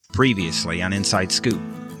Previously on Inside Scoop.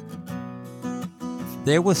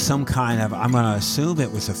 There was some kind of, I'm going to assume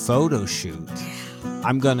it was a photo shoot.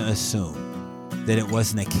 I'm going to assume that it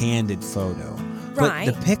wasn't a candid photo. Right.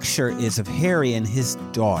 But the picture is of Harry and his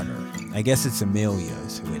daughter. I guess it's Amelia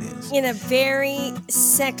is who it is. In a very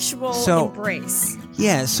sexual embrace.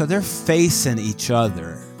 Yeah, so they're facing each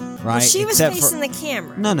other, right? Well, she was Except facing the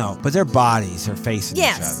camera. No, but their bodies are facing each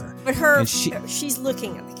Yes, other. but And she's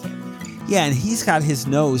looking at the camera. Yeah, and he's got his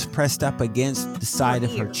nose pressed up against the side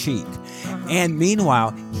of her cheek. Uh-huh. And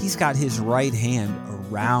meanwhile, he's got his right hand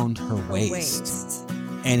around her waist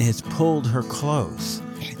and has pulled her close.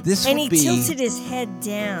 And he tilted his head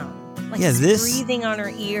down, like he's breathing on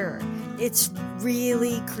her ear. It's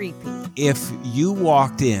really creepy. If you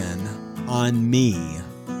walked in on me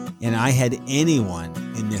and I had anyone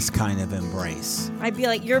in this kind of embrace, I'd be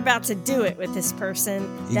like, you're about to do it with this person.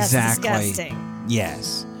 That's disgusting.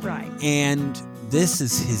 Yes. Right. And this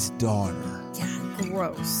is his daughter. Yeah,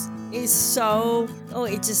 gross. It's so,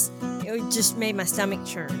 it just made my stomach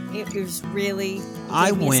churn. It was really,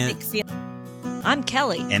 I'm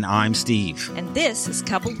Kelly. And I'm Steve. And this is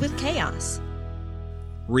Coupled with Chaos.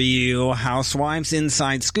 Real Housewives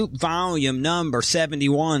Inside Scoop, volume number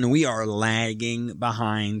 71. We are lagging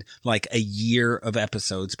behind, like a year of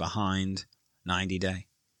episodes behind 90 Day.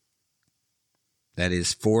 That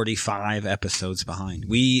is 45 episodes behind.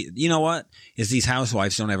 You know what? Is these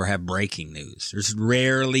housewives don't ever have breaking news. There's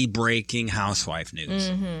rarely breaking housewife news.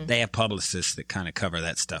 Mm-hmm. They have publicists that kind of cover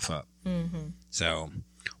that stuff up. Mm-hmm. So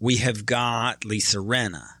we have got Lisa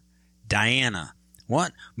Rinna, Diana.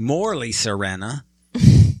 What? More Lisa Rinna.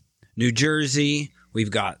 New Jersey.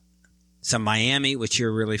 We've got some Miami, which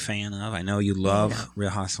you're a really fan of. I know you love Real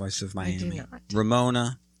Housewives of Miami. I do not.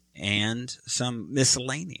 Ramona. And some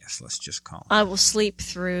miscellaneous, let's just call it. I will sleep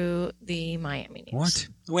through the Miami news. What?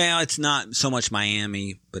 Well, it's not so much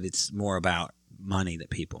Miami, but it's more about money that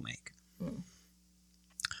people make.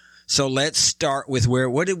 So let's start with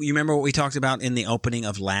you remember what we talked about in the opening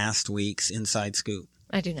of last week's Inside Scoop?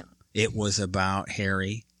 I do not. It was about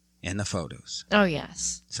Harry and the photos. Oh,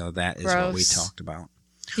 yes. So that is what we talked about.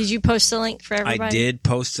 Did you post a link for everybody? I did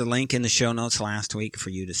post a link in the show notes last week for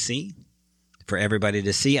you to see. For everybody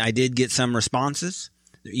to see. I did get some responses.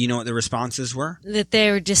 You know what the responses were? That they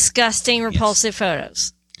were disgusting, repulsive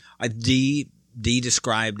photos. Dee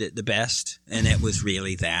described it the best, and it was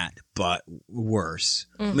really that, but worse.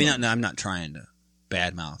 Mm-hmm. I mean, I'm not trying to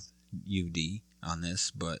badmouth you, Dee, on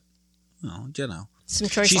this, but, you know. Some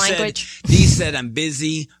choice language. Dee said, I'm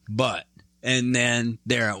busy, but, and then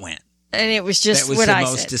there it went. And it was just what I said. That was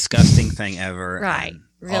the most disgusting thing ever. Right.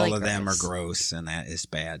 Really all of them are gross, and that is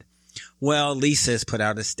bad. Well, Lisa's put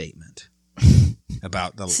out a statement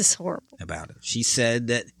about this is horrible. About it. She said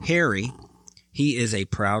that Harry, he is a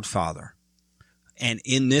proud father. And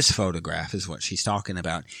in this photograph is what she's talking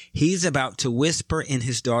about. He's about to whisper in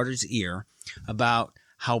his daughter's ear about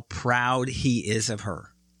how proud he is of her.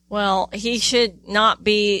 Well, he should not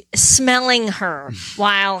be smelling her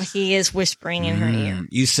while he is whispering in her ear.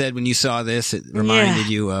 You said when you saw this, it reminded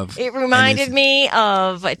you of... It reminded me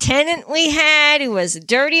of a tenant we had who was a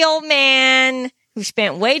dirty old man who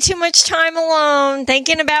spent way too much time alone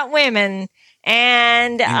thinking about women.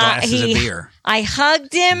 And glasses of beer. I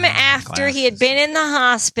hugged him after he had been in the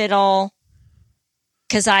hospital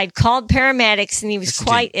because I'd called paramedics and he was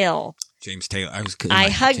quite ill. James Taylor. I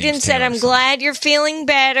hugged him, said, I'm glad you're feeling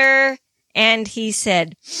better. And he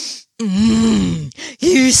said,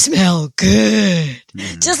 you smell good.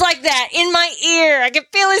 Just like that, in my ear. I could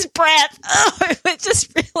feel his breath. Oh, it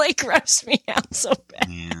just really grossed me out so bad.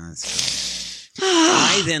 Yeah,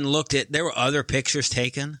 I then looked at, there were other pictures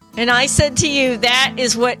taken. And I said to you, that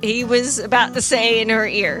is what he was about to say in her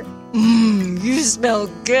ear. You smell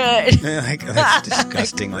good. That's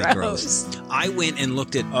disgustingly gross. I went and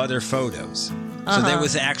looked at other photos. So there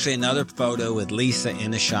was actually another photo with Lisa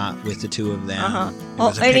in the shot with the two of them.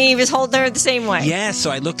 And he was holding her the same way. Yeah,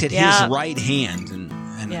 so I looked at his right hand and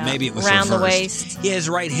maybe it was around reversed. The waist. Yeah, his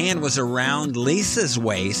right hand was around Lisa's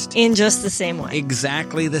waist. In just the same way.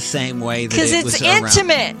 Exactly the same way that it was around. Because it's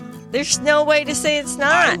intimate. There's no way to say it's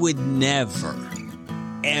not. I would never,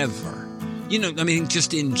 ever. You know, I mean,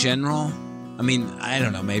 just in general, I mean, I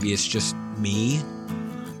don't know, maybe it's just me,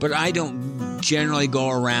 but I don't generally go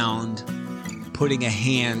around putting a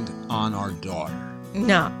hand on our daughter.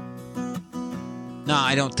 No,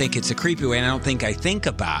 I don't think it's a creepy way, and I don't think I think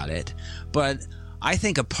about it, but I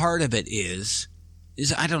think a part of it is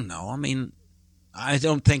I don't know, I mean, I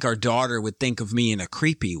don't think our daughter would think of me in a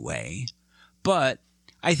creepy way, but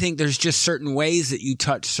I think there's just certain ways that you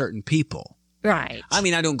touch certain people. Right. I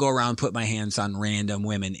mean, I don't go around put my hands on random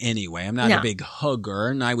women anyway. I'm not a big hugger,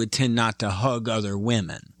 and I would tend not to hug other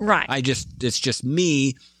women. Right. It's just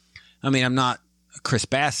me. I mean, I'm not Chris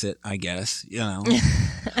Bassett, I guess,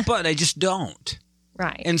 but I just don't.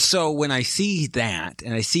 Right. And so when I see that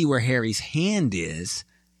and I see where Harry's hand is,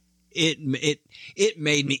 it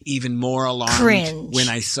made me even more alarmed. Cringe. When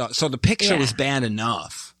I saw. So the picture was bad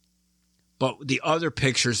enough, but the other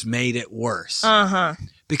pictures made it worse.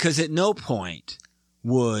 Because at no point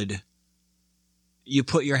would you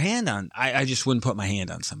put your hand on. I just wouldn't put my hand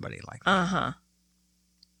on somebody like that.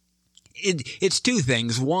 It's two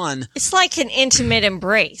things. One, it's like an intimate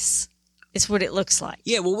embrace. It's what it looks like.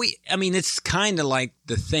 Yeah, well, it's kind of like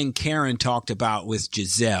the thing Karen talked about with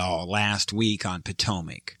Giselle last week on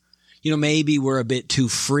Potomac. Maybe we're a bit too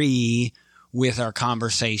free with our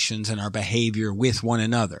conversations and our behavior with one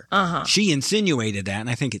another. She insinuated that, and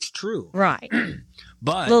I think it's true. Right.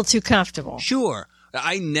 But a little too comfortable. Sure.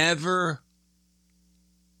 I never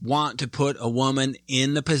want to put a woman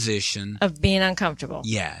in the position of being uncomfortable.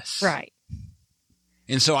 Yes. Right.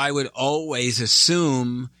 And so I would always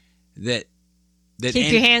assume that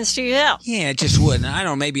keep your hands to yourself. Yeah, it just wouldn't. I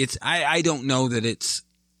don't know, maybe it's I don't know that it's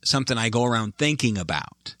something I go around thinking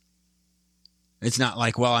about. It's not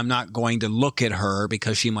like, well, I'm not going to look at her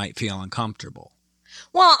because she might feel uncomfortable.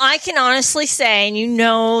 Well, I can honestly say, and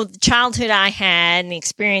the childhood I had and the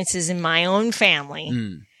experiences in my own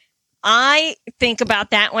family, I think about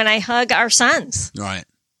that when I hug our sons. Right.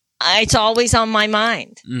 It's always on my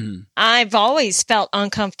mind. I've always felt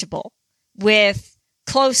uncomfortable with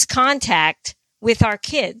close contact with our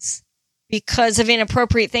kids because of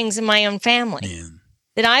inappropriate things in my own family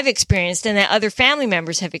that I've experienced and that other family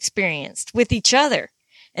members have experienced with each other.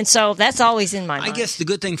 And so that's always in my mind. I guess the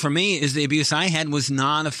good thing for me is the abuse I had was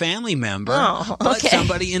not a family member, but okay.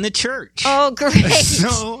 somebody in the church. Oh, great.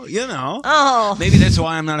 So, maybe that's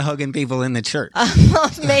why I'm not hugging people in the church.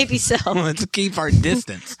 Maybe so. Let's keep our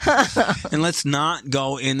distance. And let's not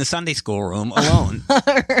go in the Sunday school room alone.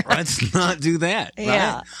 Right. Let's not do that. Right?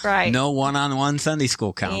 Yeah, right. No one-on-one Sunday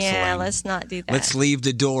school counseling. Yeah, let's not do that. Let's leave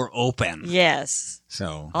the door open. Yes.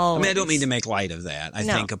 So, always. I don't mean to make light of that. I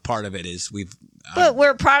think a part of it is but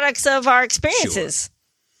we're products of our experiences.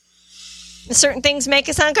 Sure. Certain things make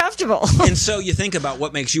us uncomfortable. And so you think about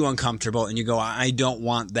what makes you uncomfortable and you go, I don't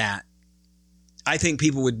want that. I think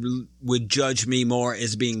people would judge me more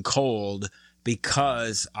as being cold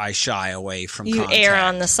because I shy away from contact. You err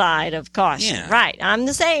on the side of caution. Yeah. Right. I'm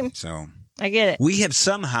the same. So I get it. We have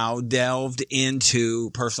somehow delved into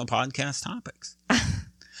personal podcast topics.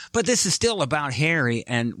 But this is still about Harry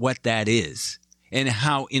and what that is. And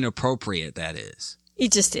how inappropriate that is.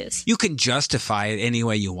 It just is. You can justify it any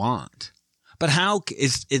way you want. But how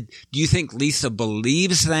is it? Do you think Lisa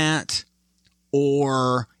believes that?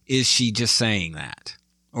 Or is she just saying that?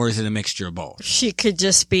 Or is it a mixture of both? She could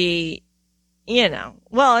just be,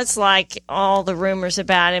 well, it's like all the rumors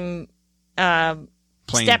about him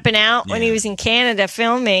stepping out when he was in Canada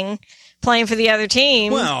filming. Playing for the other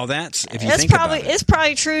team. Well, that's if you think about it. It's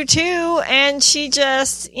probably true too, and she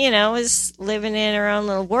just, is living in her own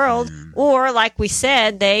little world. Or, like we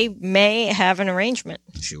said, they may have an arrangement.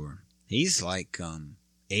 Sure, he's like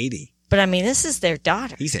 80. But I mean, this is their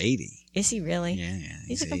daughter. He's 80. Is he really? Yeah,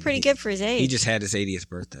 he's looking pretty good for his age. He just had his 80th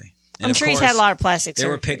birthday. And I'm sure he's had a lot of plastic surgery.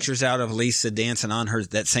 There were pictures out of Lisa dancing on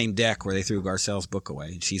that same deck where they threw Garcelle's book away,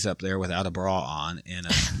 and she's up there without a bra on and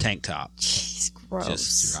a tank top. Jeez, gross.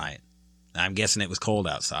 Just right. I'm guessing it was cold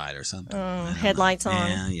outside or something. Headlights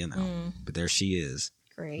on. Yeah, But there she is.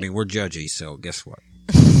 Great. I mean, we're judgy, so guess what?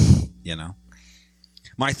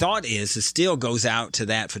 My thought is it still goes out to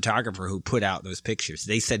that photographer who put out those pictures.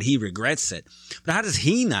 They said he regrets it. But how does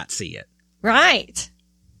he not see it? Right.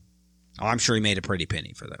 Oh, I'm sure he made a pretty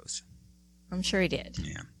penny for those. I'm sure he did.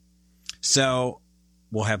 Yeah. So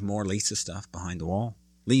we'll have more Lisa stuff behind the wall.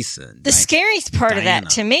 Lisa. The scariest part of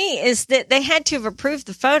that to me is that they had to have approved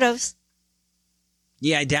the photos.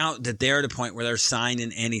 Yeah, I doubt that they're at a point where they're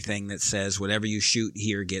signing anything that says whatever you shoot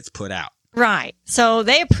here gets put out. Right. So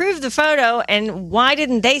they approved the photo, and why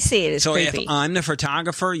didn't they see it as creepy? So if I'm the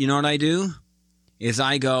photographer, you know what I do? Is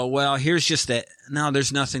I go, well, here's just that. No,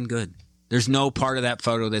 there's nothing good. There's no part of that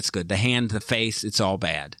photo that's good. The hand, the face, it's all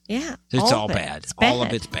bad. Yeah. It's all bad. All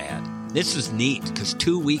of it's bad. This was neat because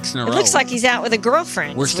 2 weeks in a row. It looks like he's out with a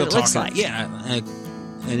girl-friend. We're still talking. Looks like. Yeah.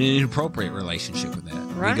 An inappropriate relationship with that.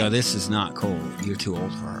 Right. We go, this is not cool. You're too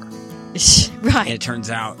old for her. Right. And it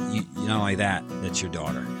turns out, you not only that's your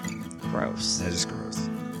daughter. Gross. That is gross.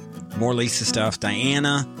 More Lisa stuff.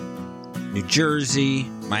 Diana, New Jersey,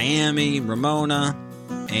 Miami, Ramona,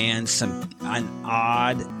 and an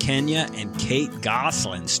odd Kenya and Kate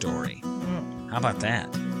Gosselin story. How about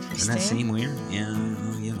that? Doesn't that seem weird? Yeah,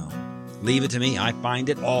 you know. Leave it to me. I find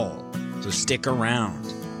it all. So stick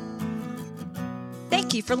around.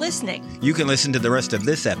 Thank you for listening. You can listen to the rest of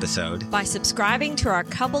this episode by subscribing to our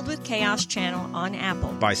Coupled with Chaos channel on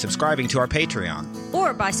Apple, by subscribing to our Patreon,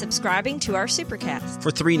 or by subscribing to our Supercast for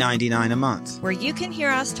 $3.99 a month, where you can hear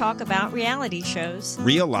us talk about reality shows,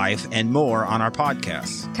 real life, and more on our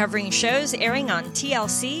podcasts, covering shows airing on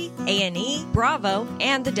TLC, A&E, Bravo,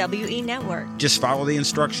 and the WE Network. Just follow the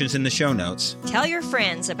instructions in the show notes. Tell your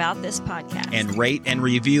friends about this podcast. And rate and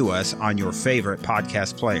review us on your favorite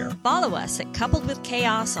podcast player. Follow us at Coupled with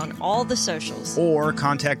Chaos on all the socials. Or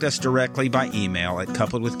contact us directly by email at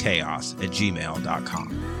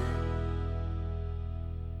coupledwithchaos@gmail.com.